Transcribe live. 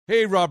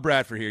Hey, Rob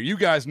Bradford here. You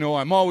guys know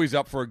I'm always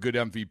up for a good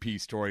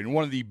MVP story, and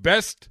one of the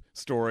best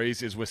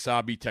stories is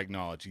Wasabi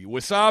Technology.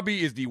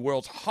 Wasabi is the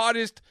world's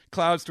hottest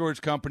cloud storage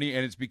company,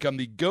 and it's become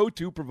the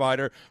go-to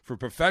provider for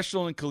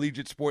professional and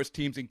collegiate sports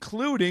teams,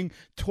 including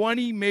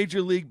 20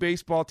 Major League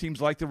Baseball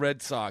teams like the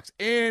Red Sox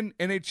and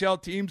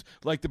NHL teams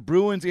like the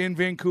Bruins and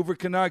Vancouver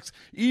Canucks.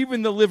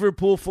 Even the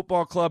Liverpool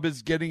Football Club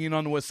is getting in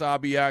on the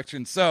Wasabi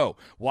action. So,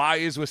 why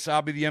is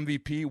Wasabi the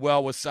MVP?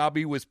 Well,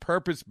 Wasabi was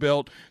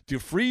purpose-built to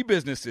free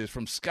businesses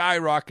from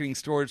skyrocketing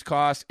storage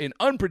costs and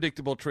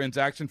unpredictable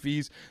transaction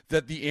fees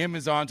that the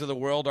Amazons of the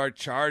world are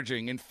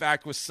charging. In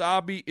fact,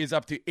 Wasabi is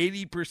up to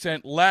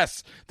 80%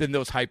 less than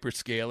those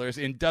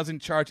hyperscalers and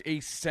doesn't charge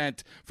a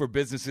cent for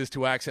businesses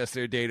to access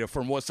their data.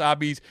 From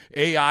Wasabi's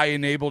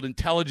AI-enabled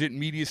intelligent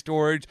media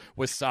storage,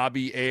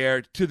 Wasabi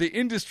Air, to the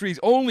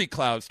industry's only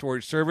cloud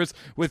storage service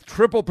with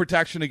triple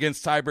protection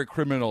against cyber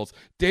criminals,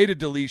 data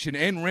deletion,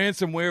 and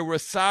ransomware,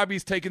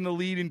 Wasabi's taken the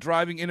lead in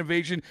driving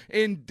innovation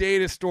in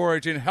data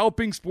storage and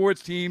helping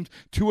sports teams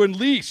to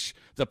unleash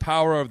the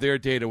power of their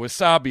data.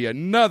 Wasabi,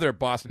 another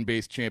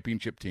Boston-based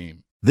championship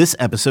team. This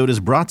episode is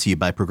brought to you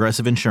by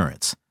Progressive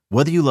Insurance.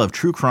 Whether you love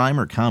true crime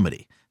or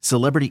comedy,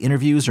 celebrity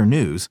interviews or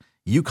news,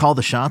 you call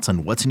the shots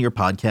on what's in your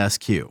podcast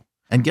queue.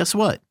 And guess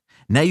what?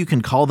 Now you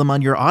can call them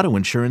on your auto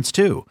insurance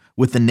too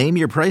with the Name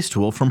Your Price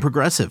tool from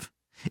Progressive.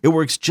 It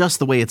works just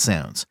the way it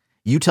sounds.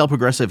 You tell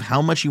Progressive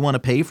how much you want to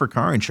pay for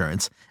car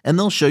insurance, and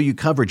they'll show you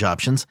coverage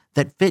options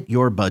that fit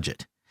your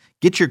budget.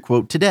 Get your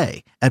quote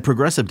today at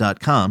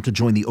Progressive.com to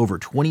join the over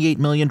 28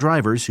 million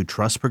drivers who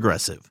trust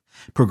Progressive.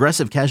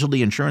 Progressive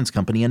Casualty Insurance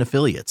Company and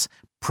Affiliates.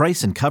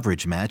 Price and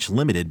coverage match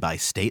limited by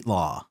state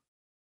law.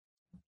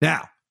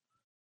 Now,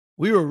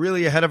 we were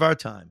really ahead of our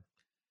time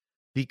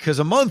because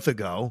a month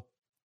ago,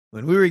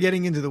 when we were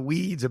getting into the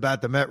weeds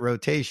about the Met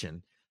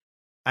rotation,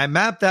 I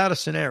mapped out a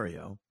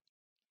scenario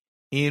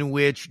in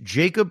which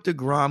Jacob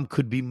deGrom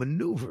could be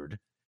maneuvered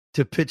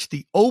to pitch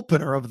the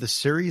opener of the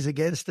series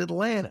against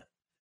Atlanta,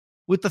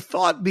 with the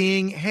thought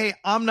being, hey,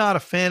 I'm not a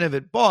fan of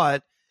it,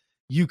 but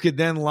you could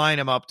then line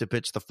him up to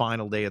pitch the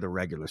final day of the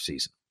regular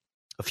season.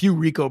 A few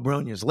Rico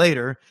Brognas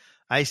later,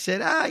 I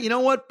said, you know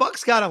what?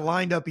 Buck's got it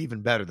lined up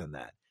even better than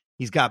that.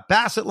 He's got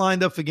Bassett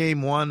lined up for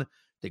game 1,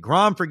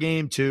 deGrom for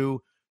game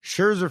 2,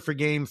 Scherzer for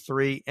game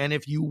 3. And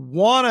if you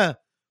want to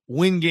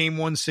win game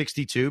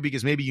 162,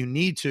 because maybe you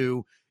need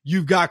to,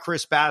 you've got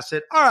Chris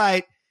Bassett. All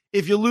right,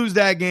 if you lose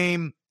that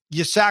game,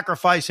 you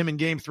sacrifice him in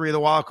game 3 of the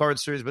wild card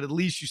series, but at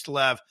least you still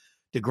have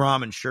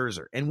deGrom and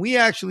Scherzer. And we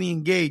actually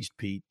engaged,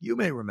 Pete, you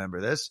may remember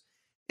this,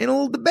 in a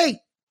little debate.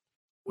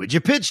 Would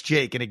you pitch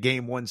Jake in a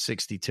game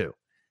 162?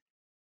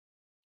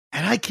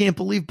 And I can't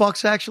believe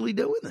Buck's actually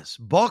doing this.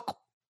 Buck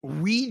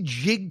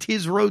rejigged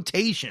his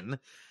rotation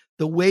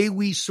the way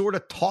we sort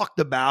of talked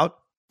about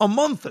a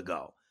month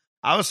ago.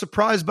 I was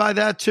surprised by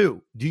that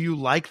too. Do you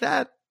like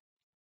that?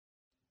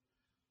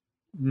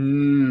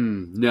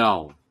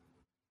 No,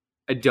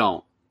 I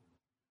don't.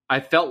 I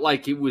felt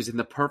like it was in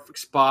the perfect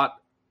spot.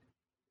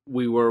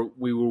 We were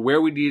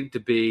where we needed to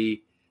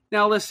be.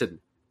 Now, listen,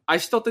 I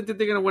still think that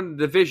they're going to win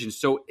the division.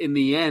 So in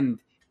the end,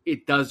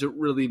 it doesn't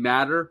really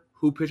matter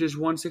who pitches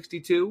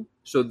 162.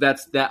 So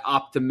that's that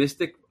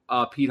optimistic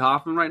Pete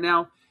Hoffman right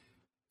now.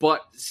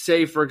 But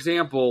say, for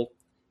example,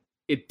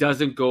 it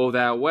doesn't go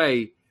that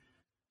way.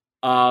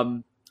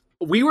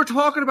 We were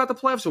talking about the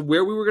playoffs and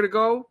where we were going to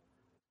go.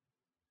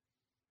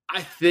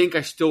 I think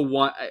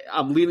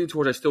I'm leaning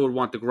towards I still would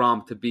want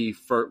deGrom to be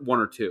for 1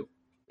 or 2.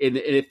 And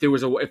if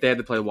they had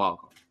to play a wild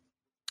card.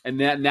 And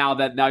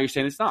now you're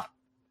saying it's not.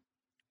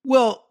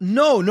 Well,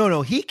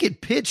 no. He could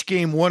pitch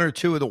game 1 or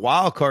 2 of the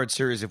wild card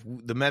series if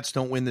the Mets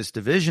don't win this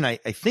division. I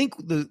think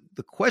the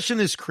question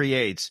this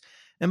creates,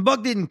 and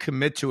Buck didn't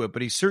commit to it,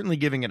 but he's certainly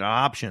giving it an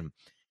option.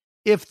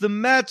 If the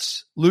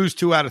Mets lose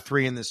 2 out of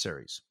 3 in this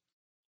series,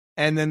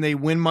 and then they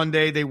win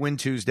Monday, they win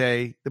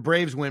Tuesday, the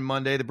Braves win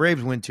Monday, the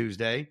Braves win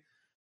Tuesday,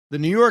 the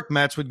New York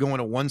Mets would go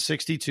into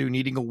 162,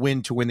 needing a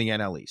win to win the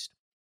NL East.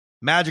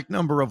 Magic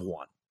number of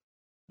 1.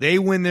 They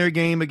win their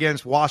game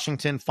against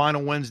Washington,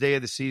 final Wednesday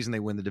of the season. They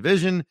win the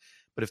division.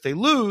 But if they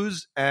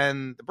lose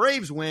and the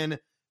Braves win,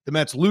 the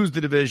Mets lose the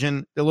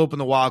division. They'll open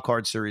the wild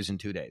card series in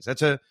 2 days. I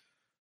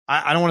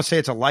don't want to say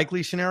it's a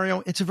likely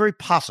scenario. It's a very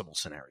possible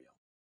scenario.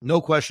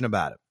 No question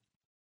about it.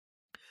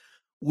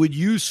 Would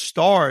you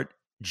start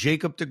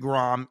Jacob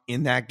deGrom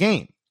in that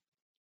game?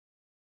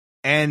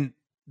 And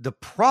the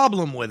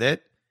problem with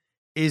it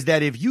is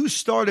that if you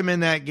start him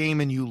in that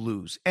game and you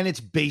lose, and it's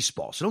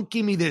baseball, so don't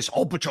give me this,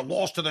 but you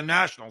lost to the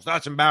Nationals.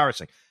 That's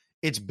embarrassing.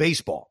 It's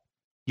baseball.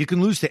 You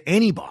can lose to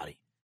anybody.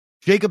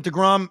 Jacob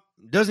deGrom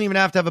doesn't even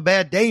have to have a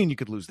bad day and you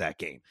could lose that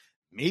game.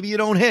 Maybe you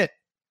don't hit.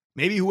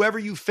 Maybe whoever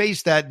you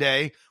face that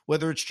day,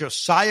 whether it's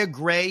Josiah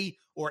Gray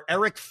or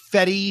Eric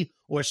Fetty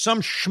or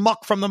some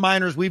schmuck from the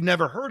minors we've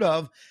never heard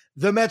of,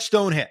 the Mets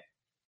don't hit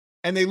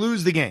and they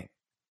lose the game.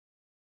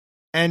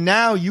 And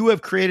now you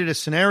have created a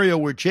scenario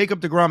where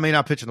Jacob deGrom may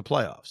not pitch in the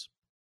playoffs.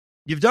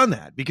 You've done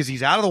that because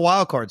he's out of the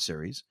wild card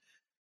series.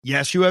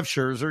 Yes, you have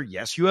Scherzer.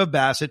 Yes, you have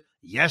Bassett.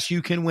 Yes,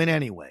 you can win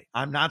anyway.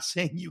 I'm not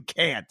saying you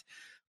can't.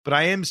 But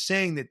I am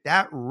saying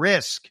that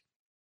risk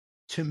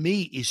to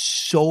me is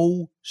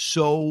so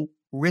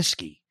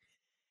risky.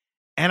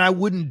 And I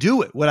wouldn't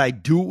do it. Would I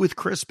do it with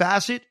Chris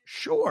Bassitt?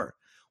 Sure.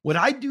 Would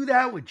I do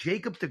that with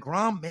Jacob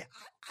deGrom? Man,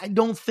 I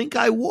don't think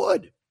I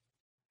would.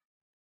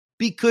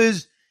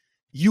 Because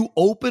you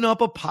open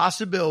up a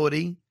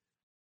possibility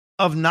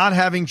of not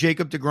having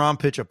Jacob deGrom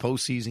pitch a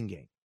postseason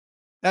game.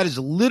 That is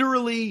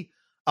literally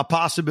a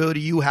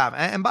possibility you have.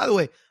 And by the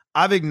way,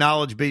 I've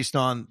acknowledged based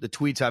on the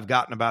tweets I've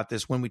gotten about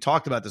this when we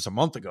talked about this a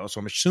month ago, so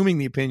I'm assuming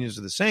the opinions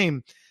are the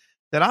same,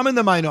 that I'm in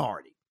the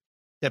minority.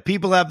 That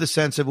people have the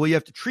sense of, well, you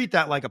have to treat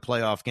that like a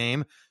playoff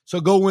game, so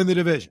go win the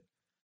division.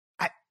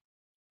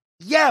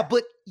 Yeah,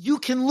 but you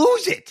can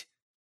lose it.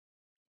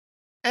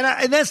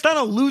 And that's not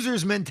a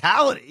loser's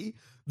mentality.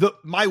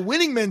 My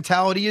winning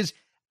mentality is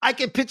I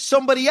can pitch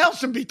somebody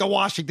else and beat the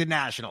Washington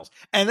Nationals.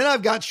 And then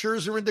I've got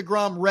Scherzer and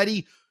DeGrom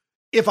ready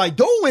if I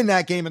don't win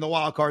that game in the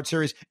wild card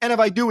series. And if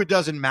I do, it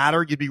doesn't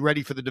matter. You'd be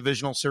ready for the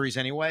divisional series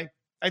anyway.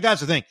 Like,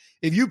 that's the thing.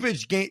 If you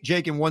pitch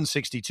Jake in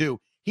 162,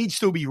 he'd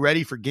still be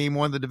ready for game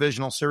one of the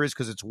divisional series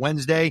because it's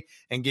Wednesday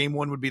and game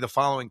one would be the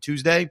following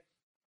Tuesday.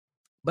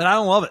 But I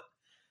don't love it.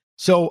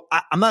 So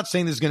I'm not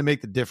saying this is going to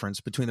make the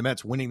difference between the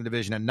Mets winning the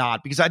division and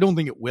not, because I don't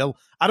think it will.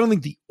 I don't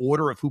think the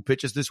order of who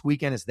pitches this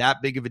weekend is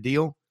that big of a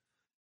deal,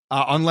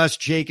 unless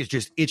Jake is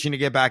just itching to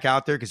get back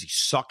out there because he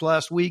sucked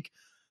last week,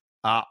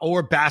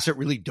 or Bassitt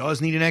really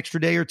does need an extra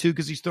day or two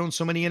because he's thrown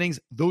so many innings.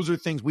 Those are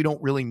things we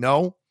don't really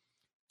know.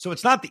 So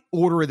it's not the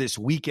order of this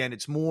weekend.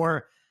 It's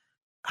more,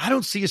 I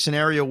don't see a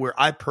scenario where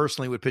I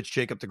personally would pitch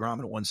Jacob deGrom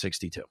at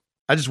 162.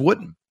 I just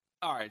wouldn't.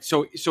 All right.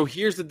 So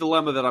here's the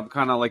dilemma that I'm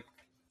kind of like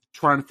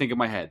trying to think in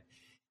my head.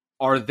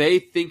 Are they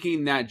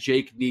thinking that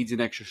Jake needs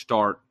an extra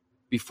start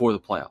before the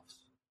playoffs?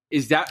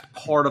 Is that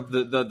part of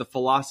the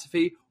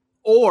philosophy?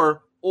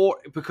 Or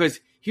because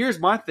here's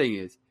my thing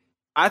is,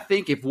 I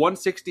think if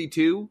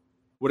 162,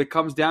 when it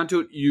comes down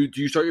to it,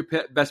 do you start your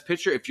best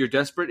pitcher if you're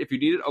desperate, if you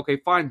need it? Okay,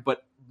 fine.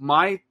 But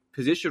my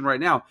position right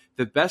now,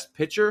 the best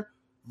pitcher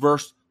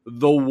versus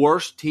the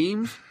worst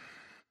team,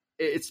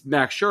 it's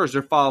Max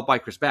Scherzer followed by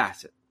Chris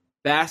Bassitt.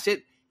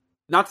 Bassitt,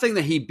 not saying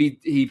that he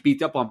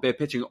beat up on bad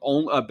pitching,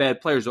 bad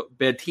players,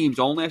 bad teams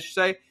only, I should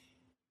say,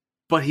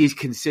 but he's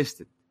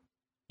consistent.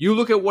 You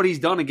look at what he's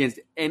done against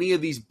any of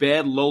these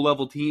bad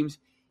low-level teams,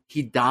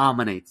 he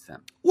dominates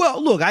them.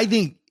 Well, look, I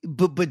think,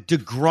 but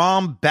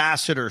DeGrom,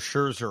 Bassitt, or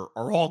Scherzer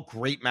are all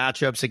great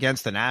matchups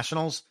against the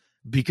Nationals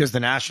because the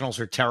Nationals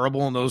are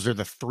terrible and those are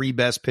the three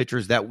best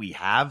pitchers that we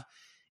have.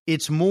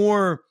 It's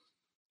more,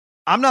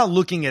 I'm not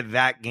looking at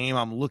that game.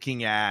 I'm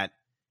looking at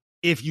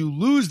if you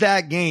lose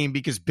that game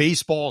because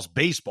baseball's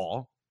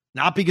baseball,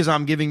 not because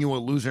I'm giving you a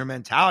loser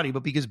mentality,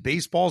 but because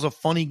baseball's a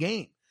funny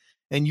game,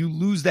 and you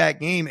lose that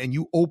game and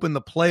you open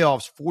the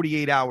playoffs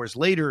 48 hours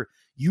later,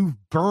 you've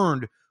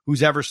burned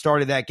who's ever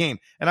started that game.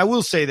 And I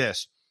will say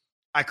this,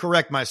 I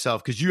correct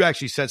myself because you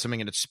actually said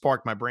something and it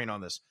sparked my brain on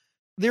this.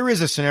 There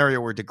is a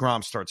scenario where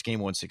DeGrom starts game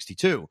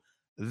 162.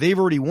 They've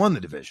already won the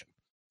division.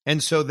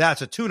 And so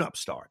that's a tune-up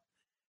start.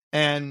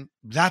 And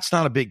that's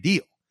not a big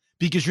deal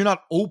because you're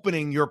not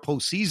opening your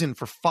postseason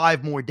for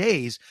 5 more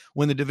days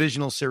when the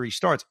divisional series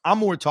starts. I'm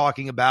more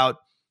talking about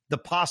the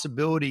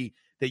possibility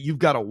that you've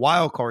got a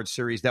wild card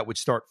series that would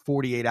start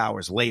 48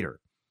 hours later.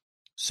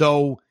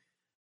 So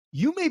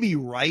you may be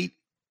right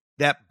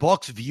that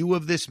Buck's view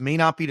of this may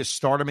not be to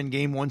start him in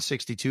game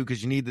 162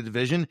 because you need the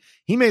division.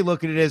 He may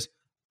look at it as,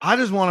 I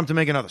just want him to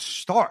make another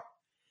start.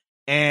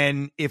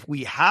 And if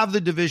we have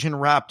the division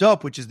wrapped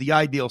up, which is the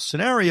ideal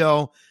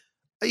scenario,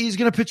 he's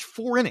going to pitch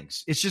 4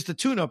 innings. It's just a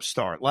tune-up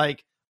start,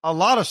 like a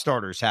lot of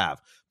starters have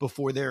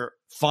before their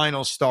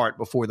final start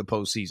before the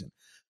postseason.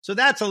 So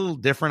that's a little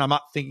different. I'm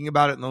not thinking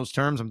about it in those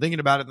terms. I'm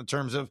thinking about it in the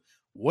terms of,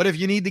 what if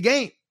you need the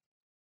game?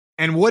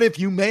 And what if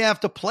you may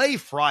have to play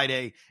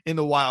Friday in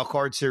the wild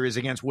card series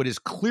against what is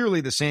clearly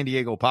the San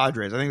Diego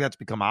Padres? I think that's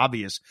become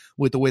obvious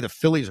with the way the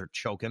Phillies are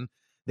choking.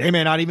 They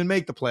may not even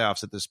make the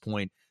playoffs at this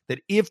point.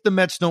 That if the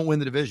Mets don't win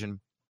the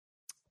division,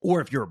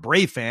 or if you're a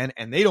Brave fan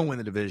and they don't win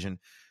the division,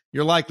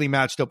 you're likely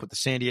matched up with the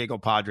San Diego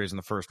Padres in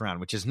the first round,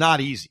 which is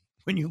not easy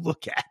when you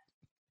look at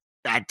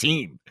that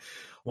team.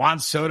 Juan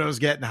Soto's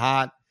getting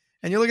hot.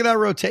 And you look at that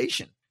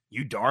rotation.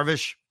 Yu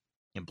Darvish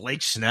and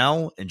Blake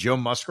Snell and Joe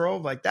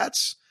Musgrove. Like,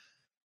 that's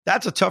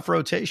a tough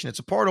rotation. It's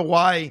a part of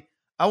why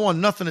I want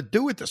nothing to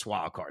do with this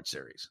wild card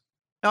series.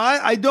 Now,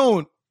 I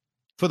don't,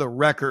 for the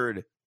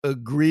record,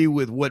 agree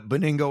with what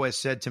Beningo has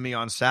said to me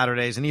on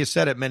Saturdays, and he has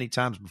said it many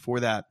times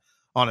before that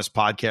on his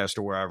podcast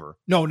or wherever.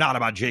 No, not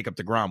about Jacob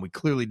deGrom. We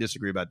clearly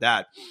disagree about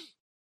that.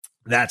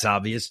 That's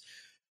obvious.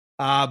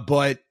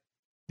 But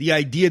the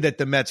idea that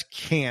the Mets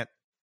can't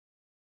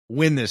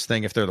win this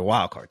thing if they're the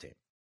wild card team,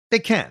 they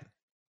can.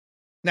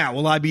 Now,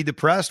 will I be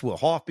depressed? Will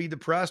Hoff be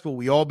depressed? Will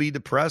we all be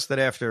depressed that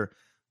after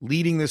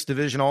leading this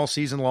division all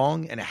season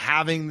long and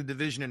having the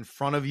division in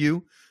front of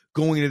you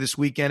going into this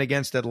weekend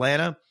against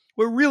Atlanta,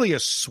 where really a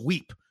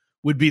sweep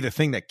would be the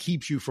thing that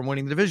keeps you from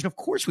winning the division? Of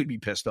course we'd be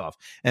pissed off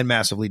and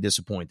massively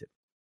disappointed.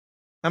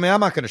 I mean,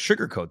 I'm not going to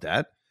sugarcoat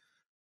that,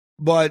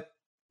 but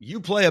you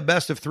play a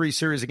best of 3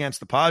 series against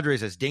the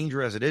Padres, as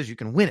dangerous as it is, you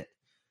can win it.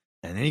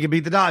 And then you can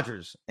beat the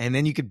Dodgers. And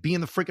then you could be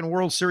in the freaking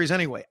World Series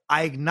anyway.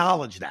 I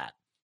acknowledge that.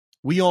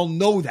 We all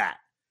know that.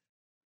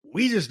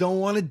 We just don't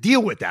want to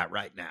deal with that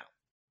right now,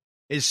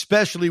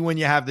 especially when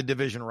you have the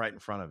division right in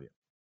front of you.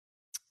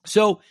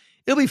 So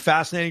it'll be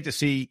fascinating to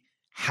see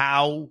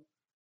how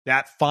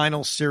that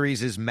final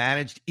series is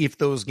managed, if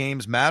those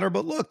games matter.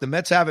 But look, the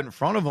Mets have it in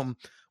front of them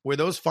where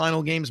those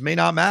final games may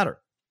not matter.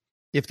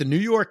 If the New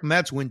York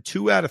Mets win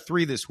 2 out of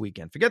 3 this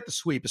weekend, forget the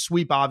sweep. A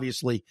sweep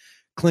obviously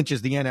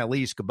clinches the NL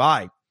East.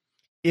 Goodbye.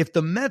 If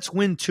the Mets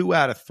win 2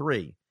 out of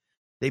 3,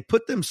 they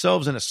put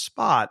themselves in a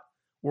spot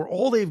where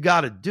all they've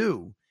got to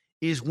do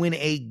is win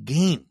a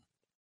game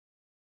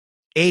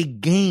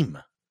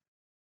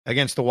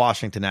against the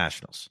Washington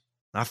Nationals.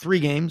 Not 3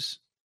 games,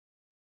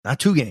 not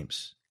 2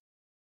 games,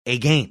 a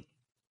game.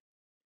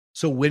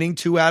 So winning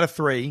 2 out of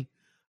 3,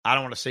 I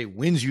don't want to say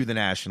wins you the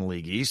National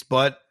League East,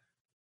 but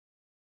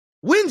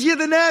wins you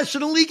the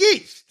National League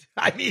East.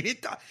 I mean,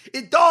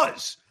 it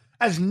does.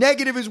 As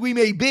negative as we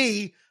may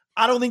be,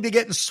 I don't think they're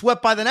getting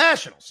swept by the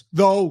Nationals,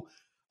 though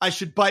I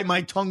should bite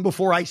my tongue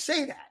before I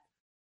say that.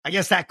 I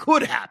guess that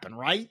could happen,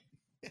 right?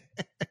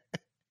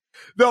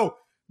 Though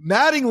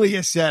Mattingly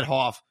has said,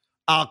 Hoff,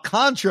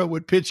 Alcantara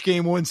would pitch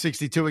game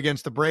 162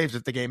 against the Braves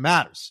if the game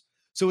matters.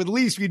 So at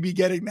least we'd be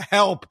getting the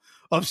help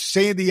of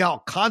Sandy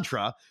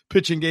Alcantara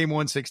pitching game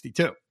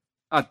 162.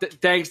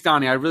 Thanks,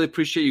 Donnie. I really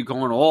appreciate you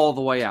going all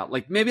the way out.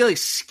 Like maybe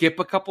skip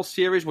a couple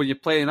series when you're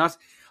playing us.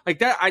 Like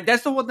that.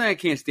 That's the one thing I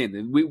can't stand.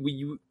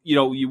 You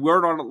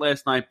weren't on it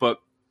last night, but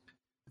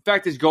the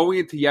fact is, going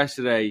into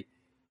yesterday,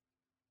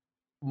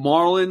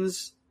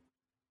 Marlins,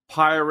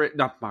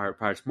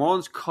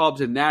 Marlins, Cubs,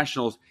 and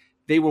Nationals,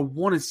 they were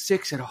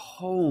 1-6 at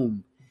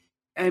home.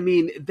 I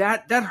mean,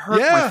 that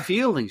hurt my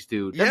feelings,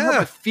 dude. That hurt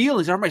my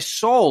feelings. That hurt my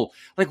soul.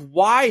 Like,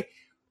 why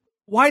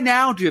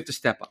now do you have to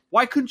step up?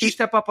 Why couldn't you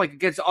step up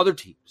against other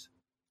teams?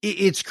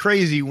 It's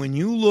crazy when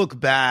you look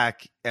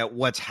back at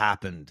what's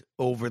happened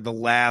over the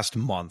last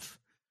month,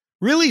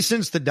 really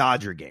since the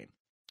Dodger game,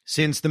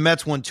 since the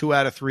Mets won 2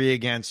 out of 3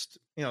 against,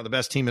 the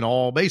best team in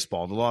all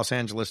baseball, the Los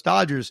Angeles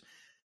Dodgers.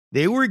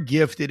 They were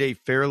gifted a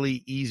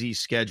fairly easy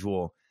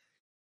schedule,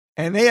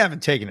 and they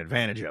haven't taken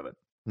advantage of it.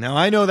 Now,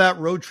 I know that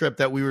road trip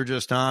that we were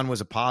just on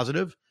was a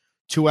positive,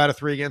 2 out of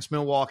 3 against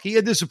Milwaukee,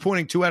 a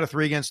disappointing 2 out of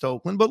 3 against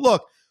Oakland. But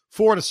look,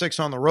 4-6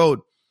 on the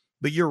road.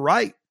 But you're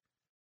right.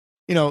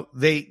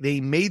 They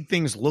made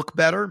things look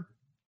better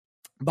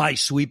by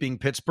sweeping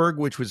Pittsburgh,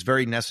 which was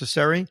very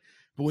necessary.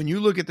 But when you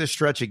look at this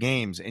stretch of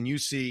games and you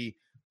see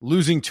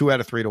losing 2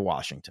 out of 3 to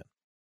Washington,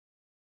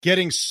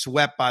 getting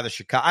swept by the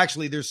Chicago,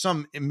 actually, there's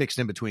some mixed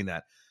in between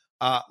that.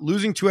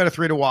 Losing 2 out of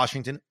 3 to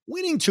Washington,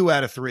 winning 2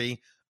 out of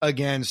 3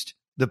 against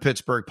the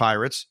Pittsburgh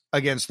Pirates,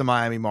 against the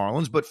Miami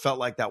Marlins, but felt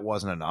like that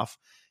wasn't enough.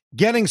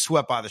 Getting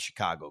swept by the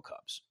Chicago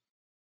Cubs,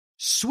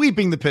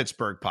 sweeping the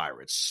Pittsburgh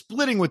Pirates,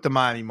 splitting with the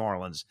Miami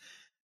Marlins.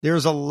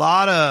 There's a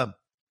lot of...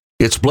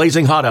 It's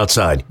blazing hot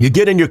outside. You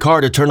get in your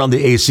car to turn on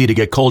the AC to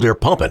get cold air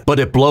pumping, but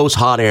it blows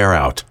hot air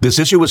out. This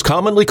issue is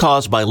commonly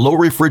caused by low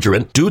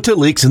refrigerant due to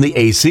leaks in the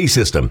AC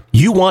system.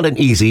 You want an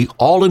easy,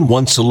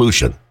 all-in-one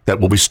solution that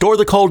will restore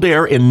the cold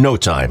air in no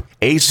time.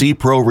 AC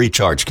Pro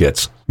Recharge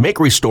Kits make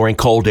restoring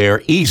cold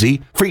air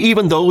easy for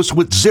even those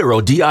with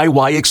zero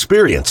DIY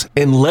experience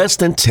in less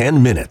than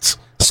 10 minutes.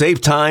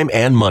 Save time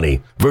and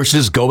money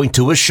versus going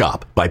to a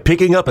shop by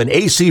picking up an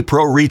AC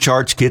Pro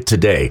Recharge Kit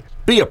today.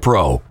 Be a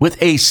pro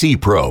with AC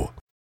Pro.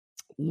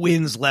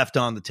 Wins left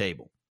on the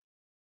table.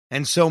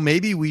 And so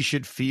maybe we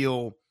should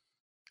feel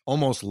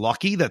almost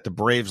lucky that the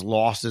Braves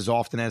lost as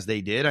often as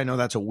they did. I know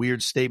that's a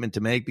weird statement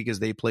to make because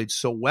they played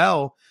so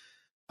well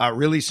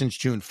really since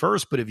June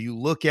 1st. But if you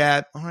look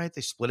at, all right,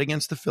 they split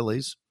against the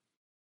Phillies.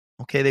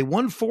 Okay, they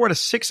won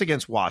 4-6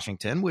 against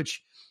Washington,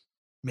 which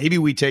maybe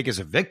we take as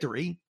a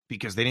victory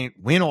because they didn't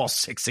win all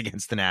 6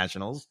 against the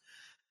Nationals.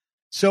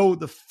 So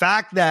the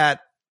fact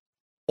that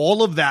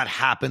all of that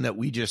happened that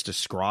we just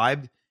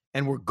described,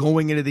 and we're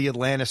going into the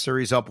Atlanta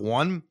series up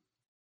 1,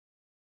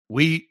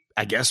 we,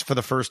 I guess, for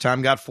the first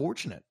time got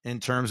fortunate in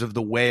terms of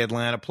the way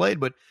Atlanta played.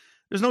 But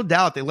there's no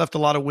doubt they left a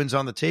lot of wins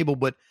on the table.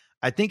 But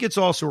I think it's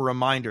also a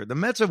reminder, the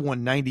Mets have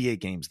won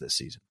 98 games this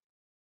season.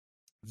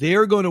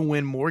 They're going to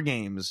win more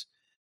games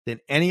than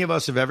any of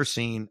us have ever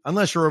seen,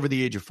 unless you're over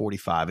the age of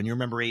 45 and you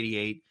remember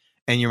 88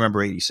 and you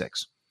remember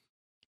 86.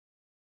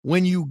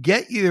 When you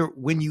get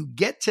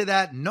to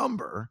that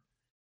number,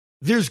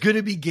 there's going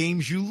to be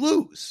games you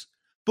lose.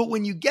 But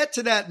when you get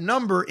to that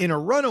number in a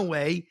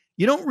runaway,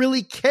 you don't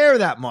really care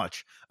that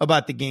much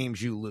about the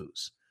games you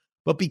lose.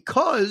 But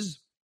because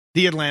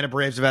the Atlanta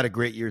Braves have had a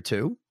great year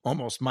too,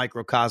 almost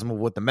microcosm of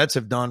what the Mets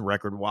have done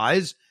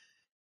record-wise,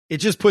 it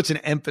just puts an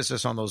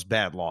emphasis on those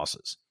bad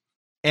losses.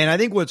 And I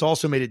think what's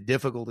also made it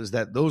difficult is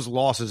that those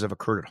losses have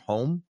occurred at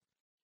home.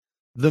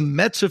 The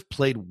Mets have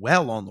played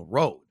well on the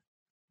road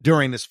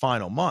during this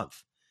final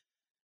month.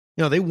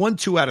 They won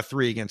 2 out of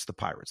 3 against the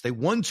Pirates. They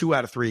won 2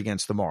 out of 3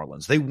 against the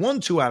Marlins. They won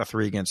 2 out of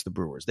 3 against the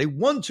Brewers. They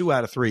won 2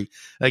 out of 3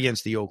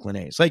 against the Oakland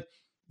A's. Like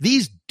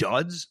these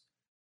duds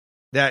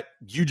that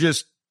you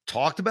just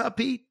talked about,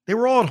 Pete, they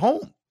were all at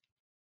home.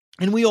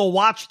 And we all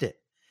watched it.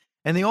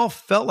 And they all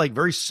felt like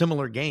very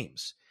similar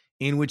games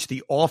in which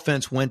the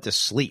offense went to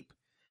sleep.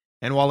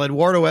 And while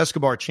Eduardo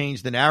Escobar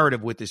changed the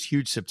narrative with this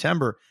huge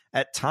September,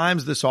 at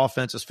times this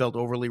offense has felt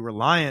overly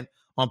reliant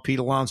on Pete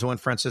Alonso and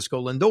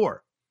Francisco Lindor.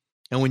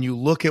 And when you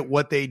look at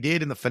what they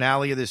did in the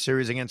finale of this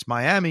series against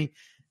Miami,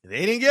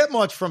 they didn't get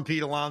much from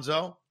Pete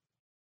Alonso,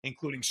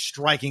 including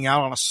striking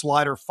out on a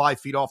slider 5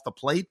 feet off the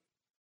plate.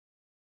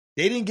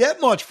 They didn't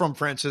get much from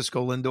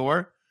Francisco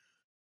Lindor,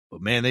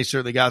 but man, they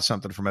certainly got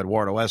something from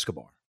Eduardo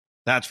Escobar.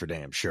 That's for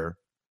damn sure.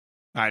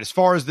 All right, as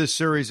far as this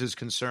series is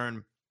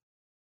concerned,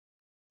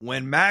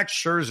 when Max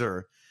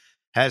Scherzer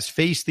has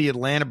faced the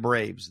Atlanta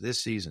Braves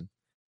this season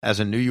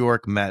as a New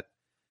York Met,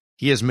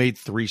 he has made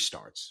 3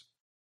 starts,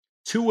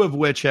 2 of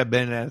which have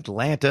been at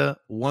Atlanta.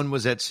 1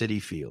 was at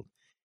Citi Field.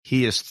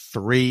 He is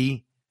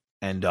 3-0.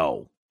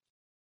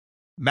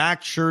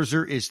 Max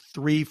Scherzer is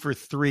 3 for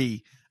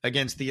 3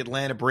 against the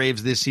Atlanta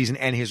Braves this season,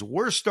 and his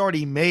worst start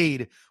he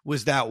made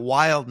was that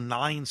wild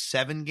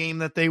 9-7 game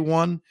that they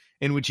won,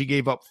 in which he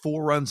gave up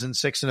 4 runs in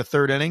 6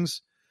 1/3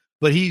 innings.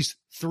 But he's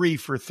 3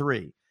 for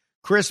 3.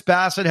 Chris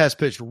Bassett has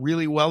pitched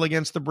really well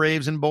against the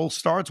Braves in both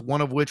starts,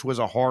 one of which was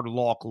a hard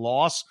luck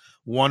loss,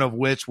 one of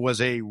which was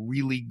a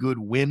really good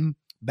win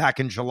back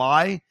in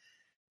July.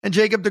 And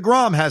Jacob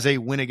deGrom has a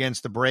win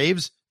against the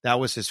Braves. That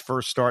was his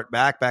first start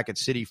back at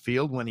Citi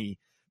Field when he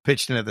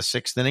pitched into the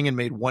 6th inning and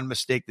made one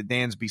mistake to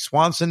Dansby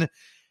Swanson.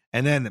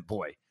 And then,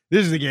 boy,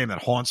 this is the game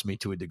that haunts me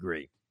to a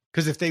degree.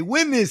 Because if they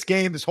win this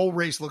game, this whole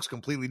race looks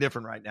completely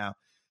different right now.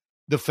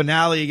 The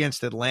finale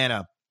against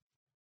Atlanta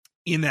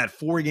in that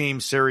 4-game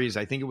series,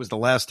 I think it was the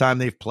last time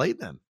they've played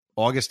them,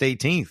 August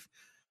 18th,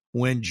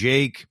 when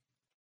Jake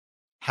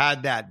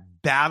had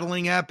that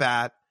battling at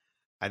bat.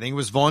 I think it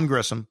was Vaughn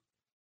Grissom,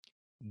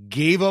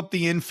 gave up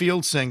the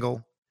infield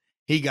single.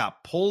 He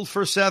got pulled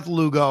for Seth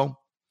Lugo,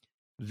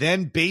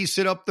 then base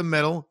it up the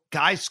middle.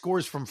 Guy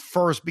scores from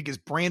first because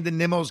Brandon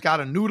Nimmo's got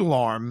a noodle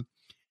arm.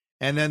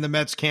 And then the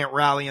Mets can't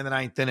rally in the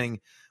 9th inning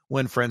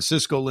when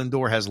Francisco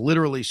Lindor has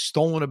literally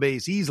stolen a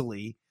base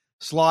easily,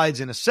 slides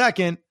in a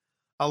second.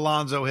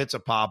 Alonso hits a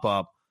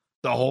pop-up.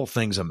 The whole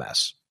thing's a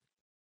mess.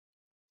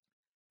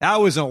 That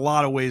was in a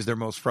lot of ways their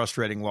most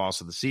frustrating loss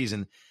of the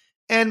season.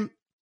 And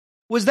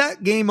was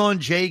that game on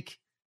Jake?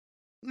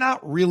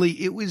 Not really.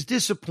 It was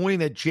disappointing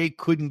that Jake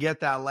couldn't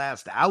get that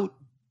last out.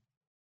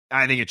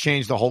 I think it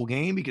changed the whole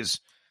game because,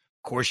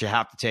 of course, you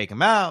have to take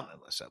him out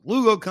unless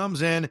Lugo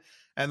comes in,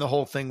 and the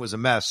whole thing was a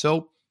mess.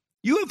 So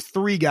you have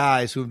 3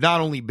 guys who have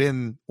not only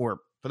been, or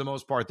for the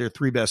most part, they're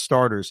 3 best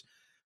starters,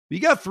 but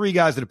you got 3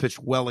 guys that have pitched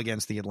well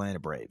against the Atlanta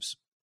Braves.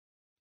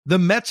 The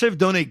Mets have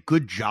done a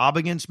good job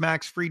against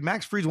Max Fried.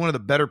 Max Fried's one of the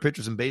better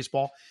pitchers in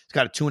baseball. He's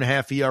got a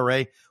 2.5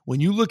 ERA. When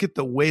you look at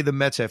the way the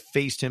Mets have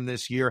faced him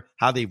this year,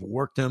 how they've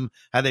worked him,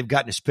 how they've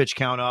gotten his pitch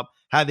count up,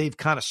 how they've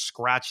kind of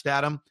scratched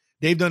at him,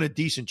 they've done a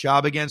decent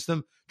job against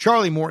them.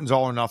 Charlie Morton's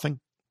all or nothing.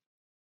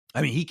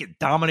 I mean, he can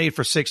dominate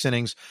for 6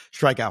 innings,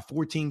 strike out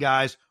 14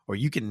 guys, or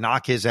you can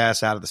knock his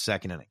ass out of the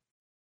 2nd inning.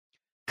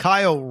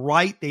 Kyle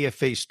Wright, they have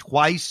faced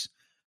twice.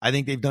 I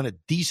think they've done a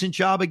decent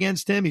job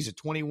against him. He's a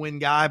 20-win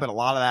guy, but a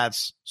lot of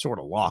that's sort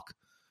of luck.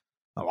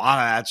 A lot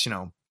of that's,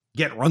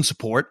 getting run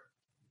support.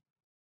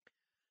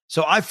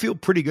 So I feel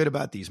pretty good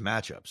about these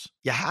matchups.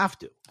 You have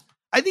to.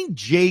 I think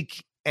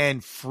Jake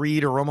and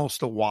Fried are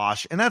almost a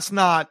wash, and that's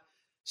not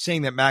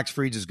saying that Max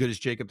Fried's as good as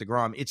Jacob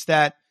deGrom. It's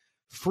that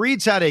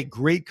Fried's had a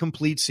great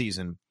complete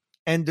season,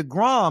 and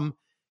deGrom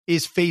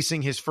is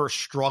facing his first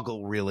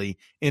struggle, really,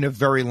 in a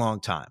very long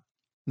time.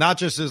 Not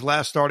just his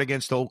last start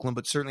against Oakland,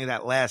 but certainly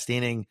that last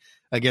inning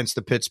against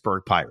the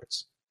Pittsburgh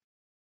Pirates.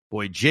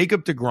 Boy,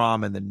 Jacob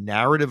deGrom and the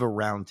narrative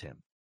around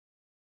him,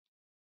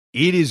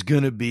 it is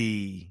going to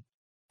be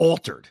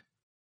altered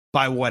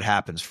by what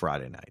happens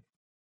Friday night.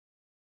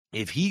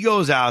 If he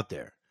goes out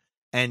there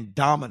and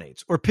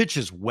dominates or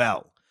pitches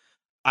well,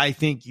 I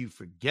think you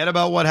forget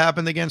about what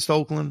happened against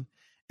Oakland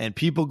and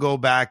people go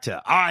back to,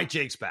 all right,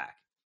 Jake's back.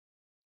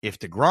 If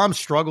deGrom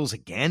struggles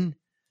again,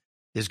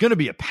 there's going to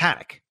be a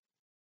panic.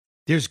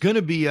 There's going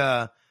to be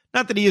not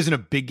that he isn't a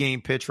big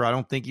game pitcher. I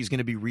don't think he's going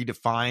to be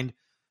redefined.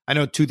 I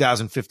know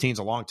 2015 is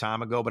a long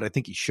time ago, but I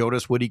think he showed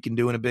us what he can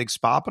do in a big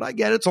spot. But I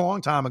get it's a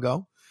long time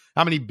ago.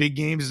 How many big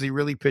games has he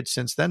really pitched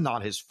since then?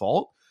 Not his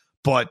fault,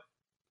 but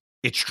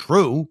it's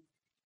true.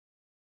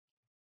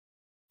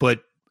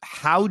 But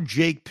how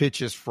Jake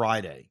pitches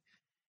Friday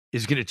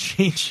is going to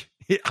change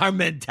our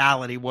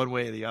mentality one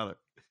way or the other.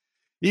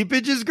 He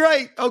pitches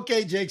great.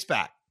 Okay, Jake's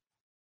back.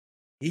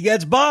 He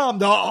gets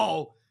bombed.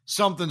 Uh-oh.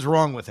 Something's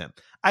wrong with him.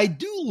 I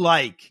do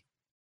like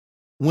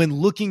when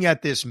looking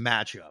at this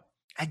matchup,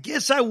 I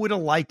guess I would have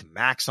liked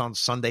Max on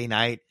Sunday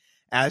night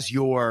as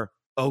your,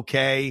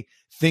 okay,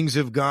 things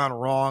have gone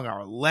wrong.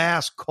 Our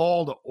last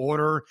call to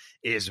order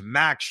is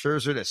Max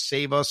Scherzer to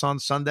save us on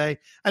Sunday.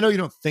 I know you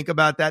don't think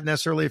about that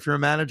necessarily if you're a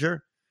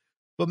manager,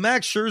 but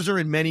Max Scherzer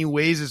in many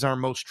ways is our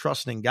most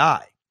trusting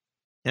guy.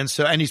 And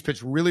he's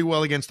pitched really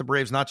well against the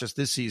Braves, not just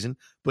this season,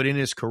 but in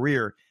his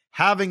career.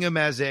 Having him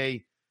as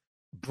a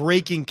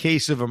breaking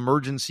case of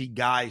emergency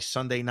guy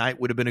Sunday night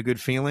would have been a good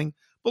feeling.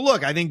 But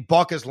look, I think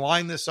Buck has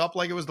lined this up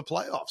like it was the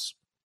playoffs.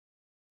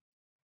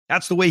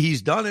 That's the way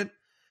he's done it.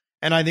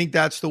 And I think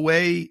that's the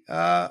way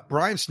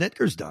Brian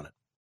Snitker's done it.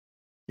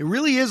 It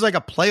really is like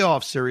a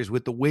playoff series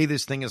with the way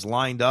this thing is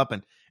lined up.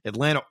 And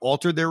Atlanta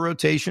altered their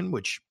rotation,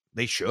 which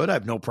they should. I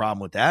have no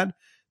problem with that.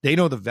 They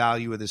know the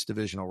value of this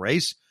divisional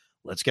race.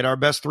 Let's get our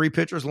best 3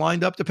 pitchers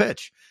lined up to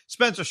pitch.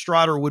 Spencer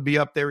Strider would be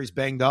up there. He's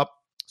banged up.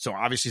 So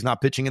obviously he's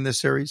not pitching in this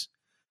series.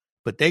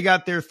 But they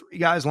got their 3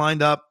 guys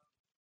lined up.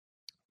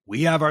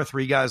 We have our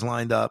 3 guys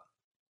lined up.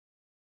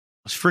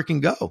 Let's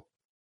freaking go.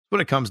 That's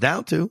what it comes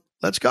down to.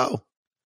 Let's go.